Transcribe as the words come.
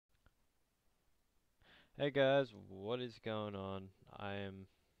Hey guys, what is going on? I am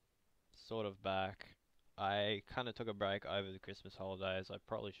sort of back. I kind of took a break over the Christmas holidays. I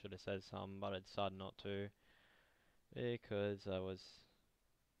probably should have said something, but I decided not to because I was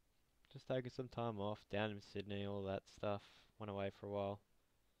just taking some time off down in Sydney, all that stuff. Went away for a while.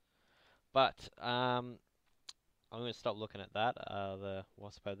 But I'm going to stop looking at that, the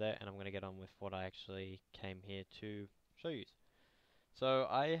wasp over there, and I'm going to get on with what I actually came here to show you. So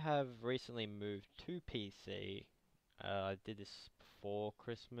I have recently moved to PC. I did this before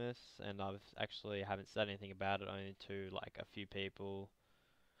Christmas, and I've actually haven't said anything about it, only to like a few people,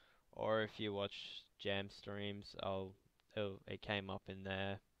 or if you watch Jam streams, it came up in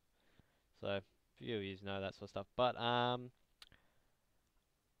there. So a few of you know that sort of stuff. But I'm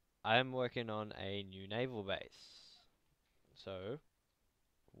working on a new naval base. So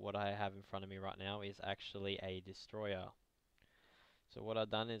what I have in front of me right now is actually a destroyer. So what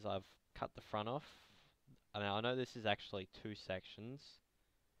I've done is I've cut the front off. Now I know this is actually two sections,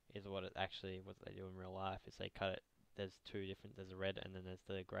 is what they do in real life is they cut it. There's two different. There's a red and then there's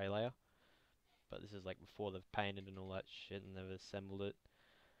the grey layer. But this is like before they've painted and all that shit and they've assembled it.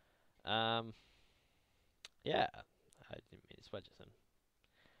 Um, yeah, I didn't mean to sweat just then.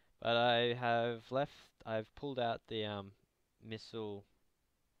 But I have left. I've pulled out the missile.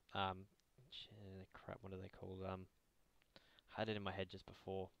 Um, crap. What are they called? I had it in my head just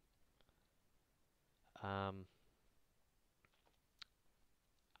before. Um,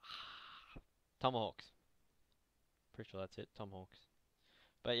 Tomahawks. Pretty sure that's it. Tomahawks.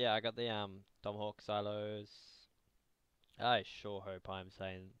 But yeah, I got the Tomahawk silos. I sure hope I'm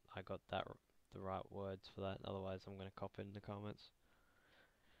saying I got the right words for that. Otherwise, I'm gonna cop it in the comments.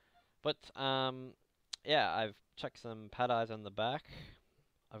 But yeah, I've chucked some pad eyes on the back.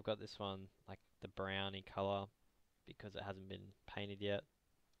 I've got this one like the browny color because it hasn't been painted yet.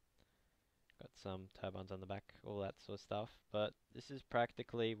 Got some turbines on the back, all that sort of stuff. But this is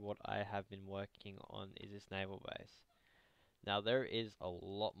practically what I have been working on. Is this naval base? Now there is a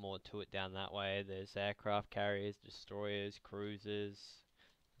lot more to it down that way. There's aircraft carriers, destroyers, cruisers.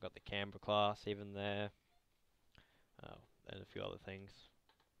 Got the Canberra class even there. Oh, and a few other things.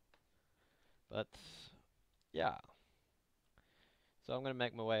 But yeah, so I'm gonna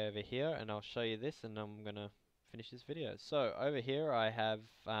make my way over here, and I'll show you this, and I'm gonna finish this video. So over here I have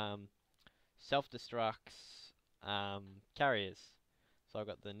self-destructs carriers. So I've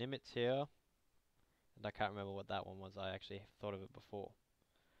got the Nimitz here, and I can't remember what that one was. I actually thought of it before.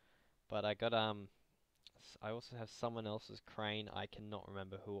 But I got I also have someone else's crane. I cannot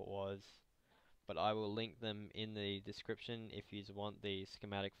remember who it was, but I will link them in the description if you want the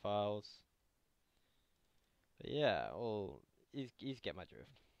schematic files. But yeah, well, you get my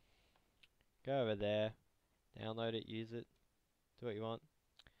drift. Go over there, download it, use it, do what you want.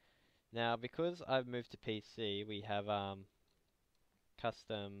 Now, because I've moved to PC, we have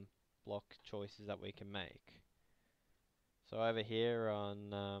custom block choices that we can make. So over here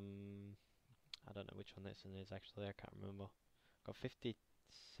on I don't know which one this one is actually. I can't remember. Got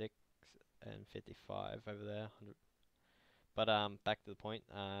 56 and 55 over there. 100. But back to the point.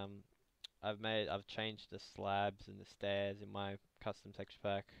 I've changed the slabs and the stairs in my custom texture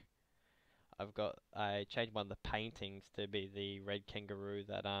pack. I changed one of the paintings to be the red kangaroo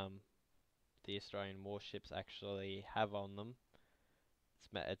that the Australian warships actually have on them.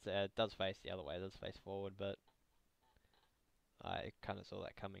 It does face the other way, it does face forward, but I kind of saw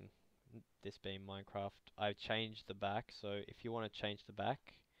that coming. This being Minecraft, I changed the back, so if you want to change the back,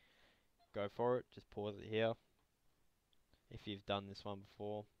 go for it. Just pause it here if you've done this one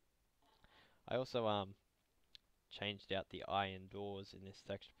before. I also changed out the iron doors in this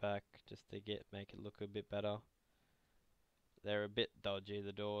texture pack just to make it look a bit better. They're a bit dodgy,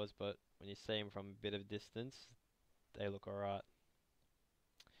 the doors, but when you see them from a bit of distance, they look alright.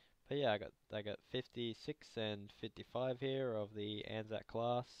 But yeah, I got 56 and 55 here of the Anzac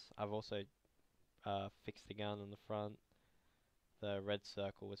class. I've also fixed the gun on the front. The red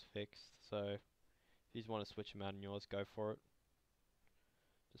circle was fixed, so if you just want to switch them out in yours, go for it.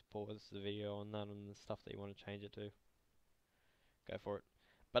 Just pause the video on that and the stuff that you want to change it to. Go for it.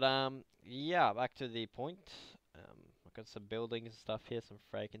 But yeah, back to the point. I've got some buildings and stuff here, some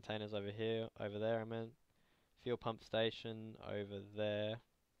freight containers over here, over there. I meant fuel pump station over there.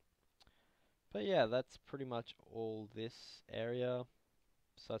 But yeah, that's pretty much all this area.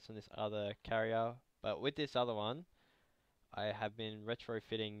 Besides from this other carrier. But with this other one, I have been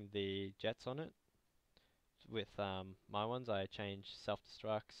retrofitting the jets on it. With my ones, I changed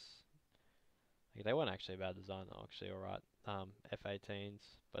self-destructs. Like, they weren't actually a bad design, they're actually alright. F-18s,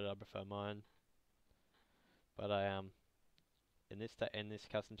 but I prefer mine. But I in this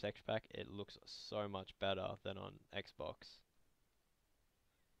custom texture pack, it looks so much better than on Xbox.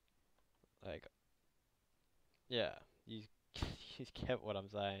 Like, yeah, you you get what I'm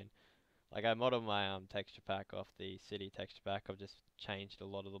saying. Like, I modeled my texture pack off the city texture pack. I've just changed a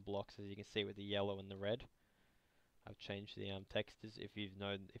lot of the blocks, as you can see with the yellow and the red. I've changed the textures. If you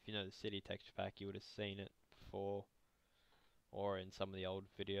know the city texture pack, you would have seen it before or in some of the old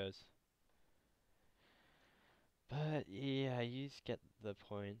videos. But yeah, you just get the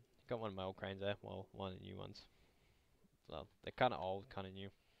point. Got one of my old cranes there, well, one of the new ones. So they're kind of old, kind of new.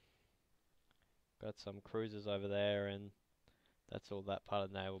 Got some cruisers over there, and that's all that part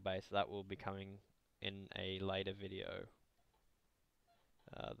of the naval base. That will be coming in a later video.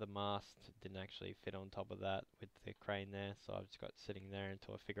 The mast didn't actually fit on top of that with the crane there, so I've just got it sitting there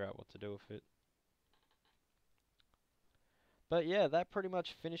until I figure out what to do with it. But yeah, that pretty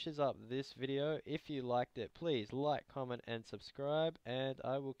much finishes up this video. If you liked it, please like, comment, and subscribe, and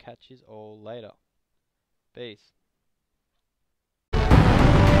I will catch you all later. Peace.